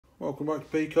Welcome back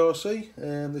to PCarC,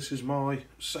 and this is my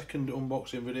second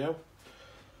unboxing video.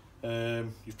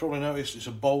 You've probably noticed it's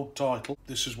a bold title.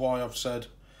 This is why I've said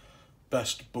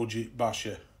best budget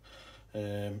basher.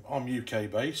 I'm UK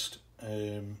based.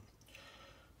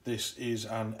 This is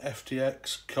an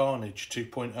FTX Carnage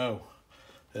 2.0. Now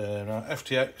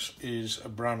FTX is a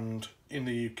brand in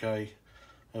the UK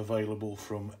available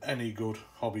from any good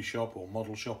hobby shop or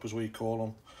model shop as we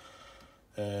call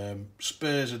them.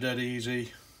 Spares are dead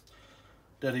easy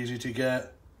to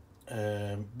get.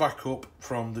 Backup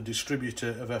from the distributor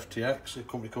of FTX, a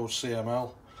company called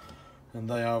CML, and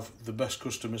they have the best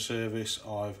customer service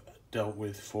I've dealt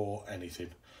with for anything.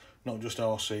 Not just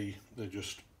RC, they're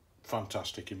just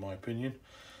fantastic in my opinion.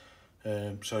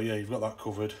 So yeah, you've got that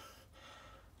covered.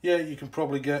 Yeah, you can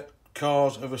probably get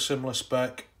cars of a similar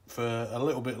spec for a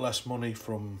little bit less money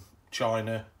from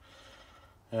China,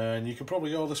 and you can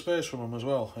probably get all the spares from them as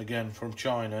well, again from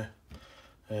China.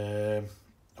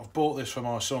 I've bought this for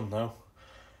my son though.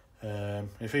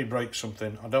 If he breaks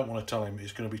something, I don't want to tell him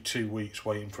it's going to be 2 weeks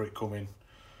waiting for it coming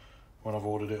when I've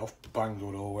ordered it off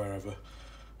Banggood or wherever.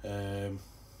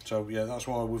 So yeah, that's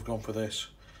why we've gone for this.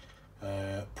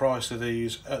 Price of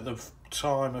these at the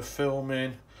time of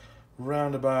filming,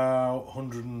 round about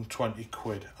 120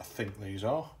 quid, I think these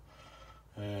are.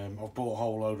 I've bought a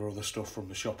whole load of other stuff from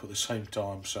the shop at the same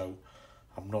time, so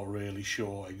I'm not really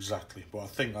sure exactly, but I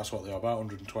think that's what they are, about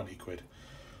 120 quid.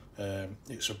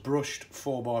 It's a brushed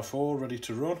 4x4 ready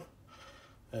to run,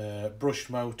 brushed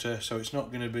motor, so it's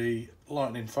not going to be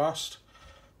lightning fast.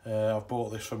 I've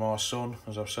bought this for my son,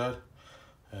 as I've said.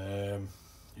 You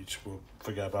just will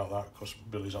forget about that because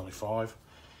Billy's only 5,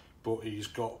 but he's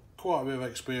got quite a bit of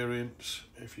experience.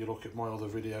 If you look at my other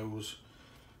videos,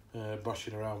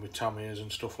 bashing around with Tamiya's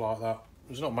and stuff like that,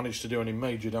 he's not managed to do any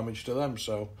major damage to them,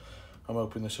 so I'm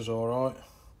hoping this is alright.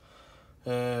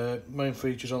 Main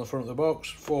features on the front of the box: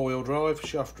 4-wheel drive,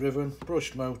 shaft driven,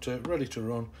 brushed motor, ready to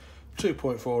run,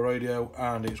 2.4 radio,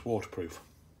 and it's waterproof.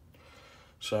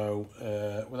 So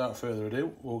without further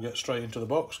ado, we'll get straight into the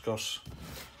box, because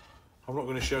I'm not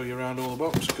going to show you around all the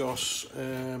box, because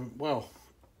well,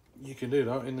 you can do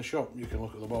that in the shop. You can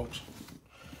look at the box.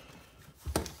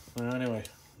 Anyway,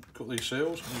 cut these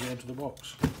seals and get into the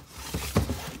box.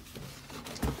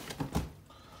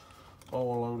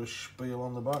 Whole load of spiel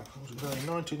on the back. What's it saying?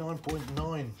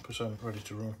 99.9% ready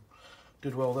to run.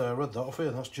 Did well there. I read that off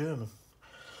here. That's German.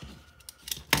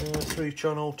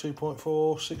 3-channel,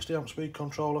 2.4, 60 amp speed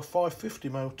controller, 550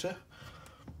 motor,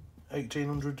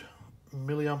 1800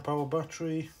 milliamp hour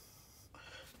battery.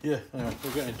 Yeah, anyway,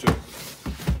 we'll get into it.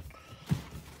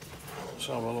 Let's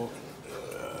have a look.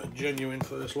 Genuine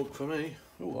first look for me.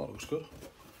 Oh, that looks good.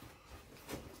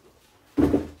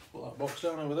 Put that box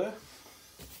down over there.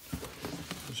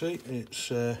 You see,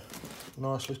 it's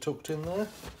nicely tucked in there.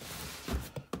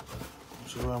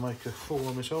 This is where I make a fool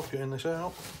of myself getting this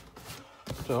out.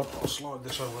 So I'll slide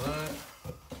this over there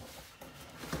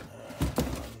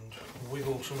and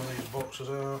wiggle some of these boxes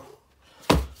out.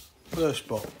 First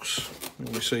box.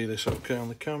 Can we see this okay on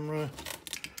the camera?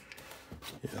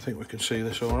 Yeah, I think we can see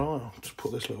this alright. I'll just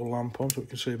put this little lamp on so we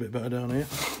can see a bit better down here.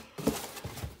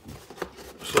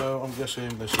 So I'm guessing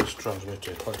this is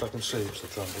transmitter. In fact, I can see it's the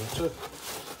transmitter.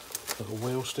 Little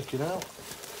wheel sticking out.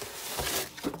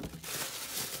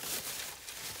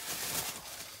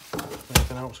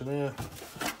 Anything else in here?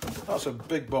 That's a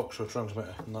big box for a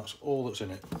transmitter, and that's all that's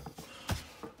in it.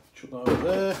 Chuck that over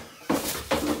there.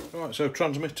 Right, so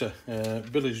transmitter.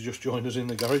 Billy's just joined us in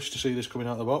the garage to see this coming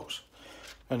out of the box,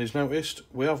 and he's noticed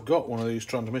we have got one of these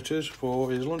transmitters for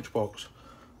his lunchbox.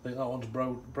 I think that one's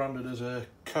branded as a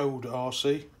Code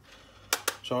RC.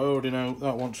 So I already know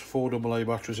that one's 4 AA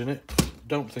batteries in it.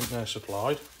 Don't think they're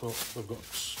supplied, but we've got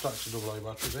stacks of AA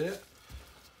batteries here.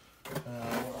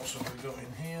 What else have we got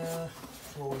in here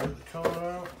before we get the car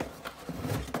out?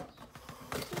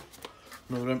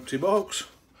 Another empty box.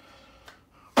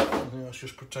 I think that's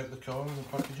just protect the car in the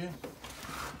packaging.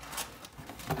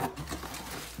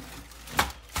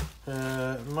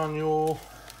 Manual,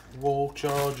 wall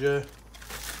charger.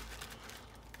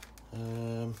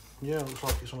 Yeah, it looks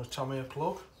like it's on a Tamiya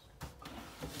plug.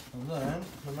 And then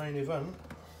the main event,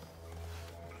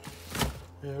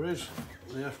 here is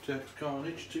the FTX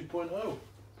Carnage 2.0.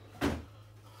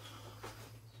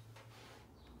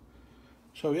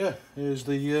 So yeah, here's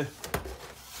the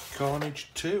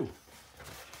Carnage 2.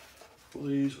 Put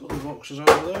these other boxes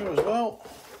over there as well.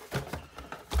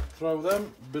 Throw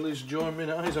them. Billy's joined me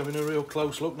now. He's having a real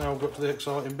close look now. I've got to the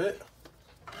exciting bit.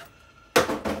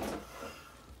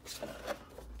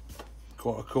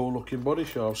 Quite a cool looking body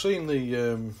shell. I've seen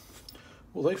the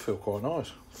well, they feel quite nice.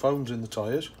 Foams in the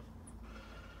tyres.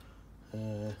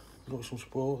 got some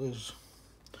support. There's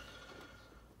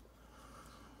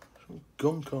some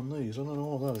gunk on these, I don't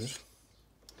know what that is.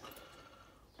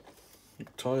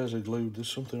 Tyres are glued,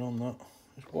 there's something on that.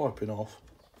 It's wiping off.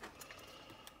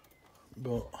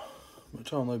 But by the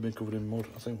time they've been covered in mud,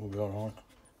 I think we'll be alright.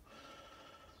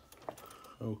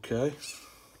 Okay.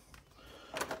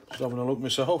 Just having a look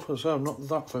myself, as I'm not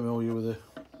that familiar with the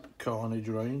Carnage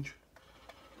range.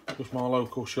 Just my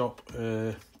local shop,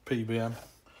 PBM.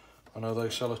 I know they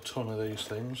sell a ton of these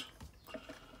things.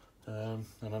 And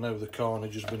I know the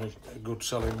Carnage has been a good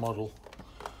selling model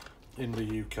in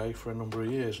the UK for a number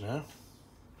of years now.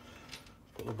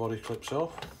 Put the body clips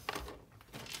off.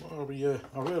 Well,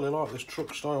 I really like this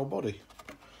truck style body.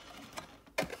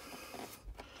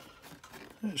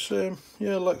 It's yeah,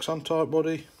 Lexan type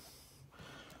body.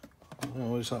 You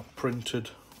know, it's that printed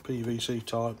PVC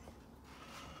type.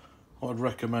 What I'd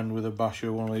recommend with a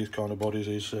basher, one of these kind of bodies,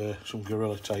 is some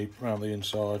Gorilla tape around the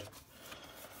inside.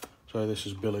 So this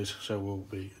is Billy's, so we'll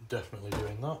be definitely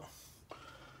doing that.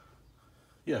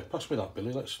 Yeah, pass me that,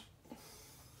 Billy. Let's.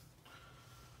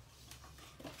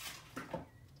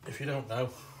 If you don't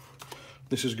know,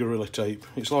 this is Gorilla tape.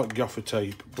 It's like gaffer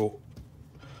tape, but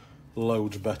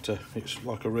loads better. It's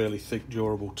like a really thick,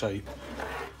 durable tape.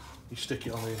 You stick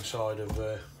it on the inside of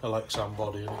a Lexan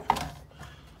body and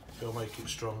it'll make it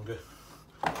stronger.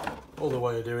 Other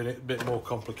way of doing it, a bit more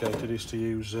complicated, is to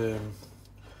use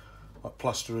like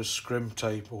plasterer's scrim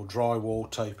tape or drywall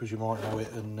tape, as you might know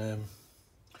it, and then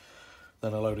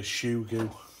a load of shoe goo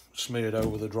smeared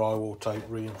over the drywall tape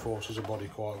reinforces the body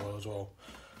quite well as well.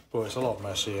 But it's a lot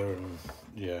messier, and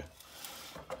yeah,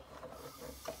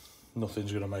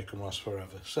 nothing's going to make them last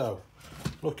forever. So,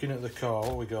 looking at the car,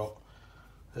 what we got?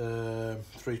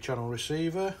 3-channel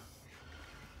receiver.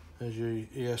 There's your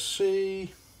ESC,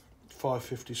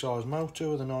 550 size motor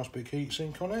with a nice big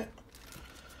heatsink on it.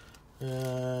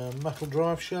 Metal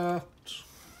drive shafts.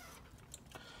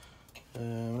 I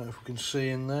don't know if we can see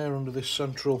in there under this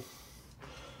central.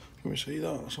 Can we see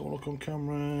that? Let's have a look on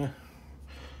camera.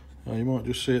 Oh, you might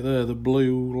just see it there, the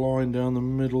blue line down the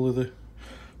middle of the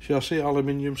chassis,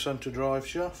 aluminium centre drive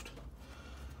shaft.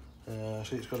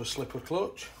 See, it's got a slipper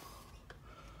clutch.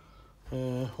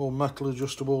 All metal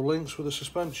adjustable links with the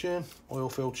suspension,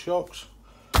 oil-filled shocks.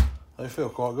 They feel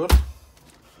quite good.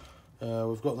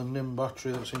 We've got the NIM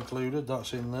battery that's included,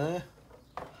 that's in there.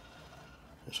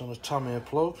 It's on a Tamiya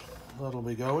plug, that'll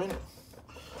be going.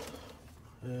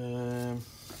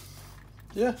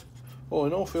 Yeah, all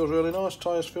in all, feels really nice.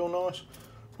 Tyres feel nice.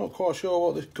 Not quite sure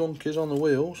what this gunk is on the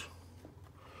wheels.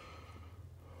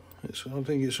 I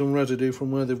think it's some residue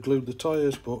from where they've glued the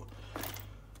tyres, but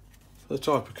the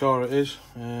type of car it is,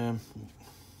 won't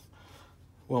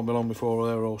be long before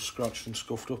they're all scratched and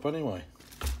scuffed up anyway.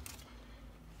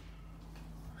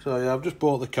 So yeah, I've just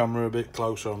brought the camera a bit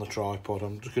closer on the tripod.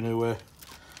 I'm just going to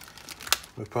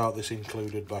rip out this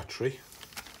included battery.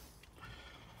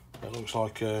 It looks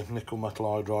like a nickel metal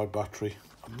hydride battery.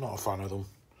 I'm not a fan of them,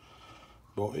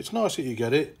 but it's nice that you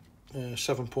get it.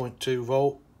 7.2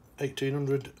 volt,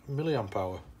 1800 milliamp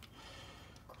hour.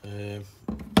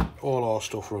 All our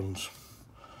stuff runs.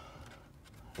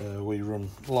 We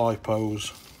run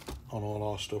lipos on all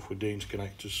our stuff with Dean's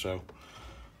connectors, so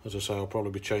as I say, I'll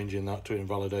probably be changing that to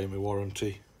invalidate my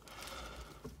warranty,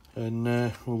 and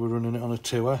we'll be running it on a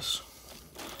 2S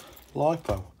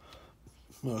lipo.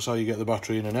 That's how you get the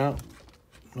battery in and out,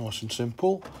 nice and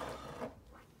simple.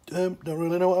 Don't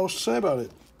really know what else to say about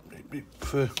it.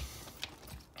 For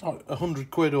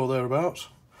 £100 or thereabouts,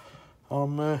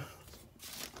 I'm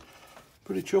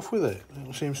pretty chuffed with it.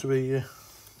 It seems to be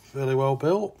fairly well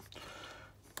built.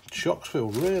 Shocks feel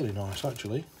really nice,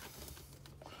 actually.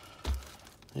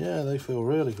 Yeah, they feel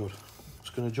really good. It's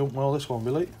going to jump well, this one,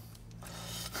 Billy.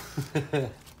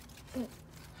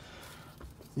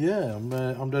 Yeah,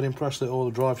 I'm dead impressed that all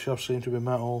the drive shafts seem to be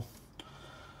metal.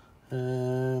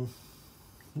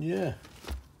 Yeah.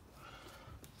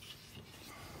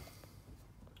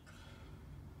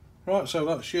 Right, so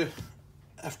that's your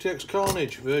FTX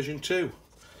Carnage version 2.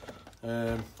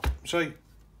 Say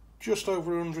just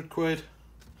over £100.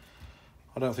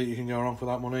 I don't think you can go wrong for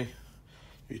that money.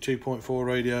 Your 2.4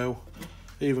 radio,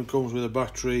 even comes with a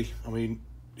battery. I mean,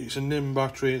 it's a NIM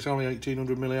battery, it's only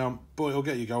 1800 milliamp, but it'll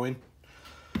get you going.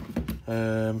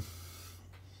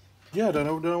 Yeah, I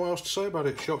don't know what else to say about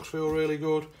it. Shocks feel really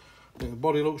good. I think the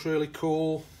body looks really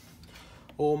cool.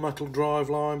 All metal drive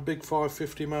line, big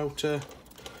 550 motor.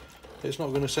 It's not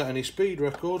going to set any speed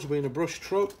records being a brush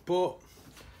truck, but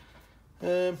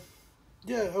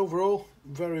yeah, overall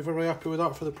very happy with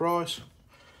that for the price.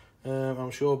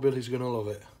 I'm sure Billy's going to love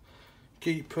it.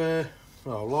 Keep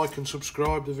like and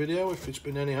subscribe the video if it's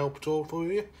been any help at all for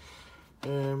you.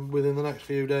 within the next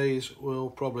few days we'll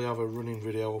probably have a running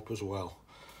video up as well.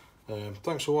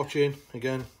 Thanks for watching.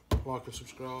 Again, like and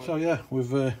subscribe. So yeah,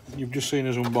 you've just seen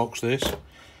us unbox this.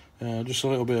 Just a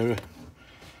little bit of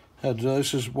heads.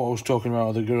 This is what I was talking about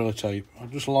with the Gorilla Tape.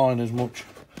 I've just lined as much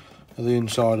of the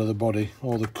inside of the body,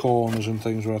 all the corners and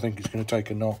things where I think it's going to take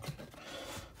a knock.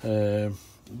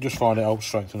 Just find it helps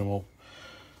strengthen them up.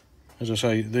 As I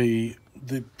say,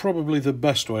 probably the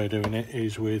best way of doing it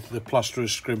is with the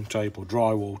plasterer's scrim tape or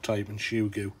drywall tape and shoe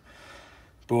glue,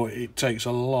 but it takes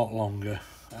a lot longer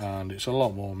and it's a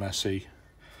lot more messy,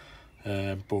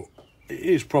 but it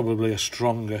is probably a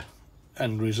stronger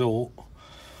end result.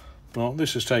 Well,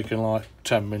 this has taken like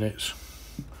 10 minutes,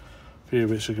 a few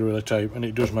bits of Gorilla Tape, and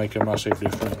it does make a massive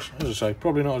difference. As I say,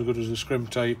 probably not as good as the scrim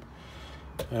tape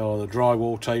or the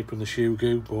drywall tape and the shoe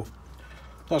glue, but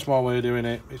that's my way of doing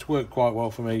it. It's worked quite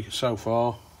well for me so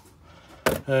far.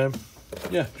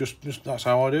 Yeah, just that's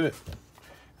how I do it.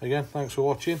 Again, thanks for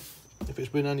watching. If it's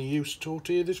been any use at all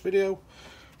to you, this video,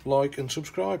 like and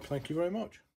subscribe. Thank you very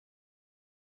much.